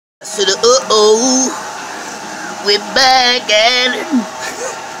I said, uh-oh, we're back at it.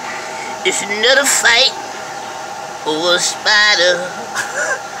 It's another fight over a spider.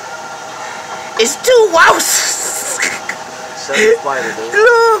 It's two wasps. Spider, dude.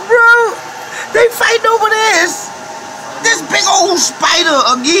 Look, bro, they fighting over this big old spider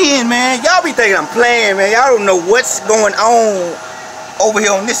again, man. Y'all be thinking I'm playing, man. Y'all don't know what's going on over here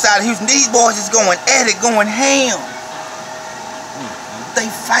on this side of Houston. These boys is going at it, going ham. They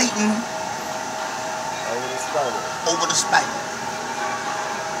fighting over the spider.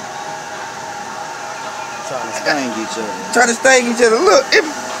 Trying to sting each other. Trying to sting each other. Look, it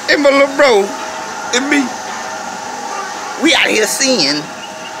my little bro, and me. We out here seeing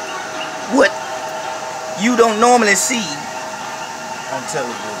what you don't normally see on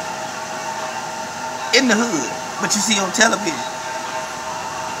television. In the hood, but you see on television.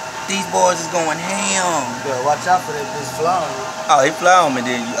 These boys is going ham. Yeah, watch out for that bitch fly on you. Oh, he fly on me,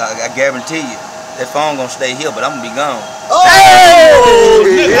 then I guarantee you. That phone gonna stay here, but I'm gonna be gone. Oh! Hey!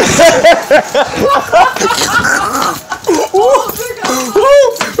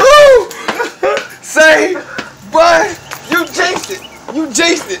 Say, boy, you jinxed it. You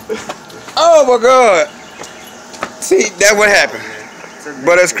jinxed it. Oh my God. See, that's what happened.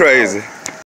 But that's crazy.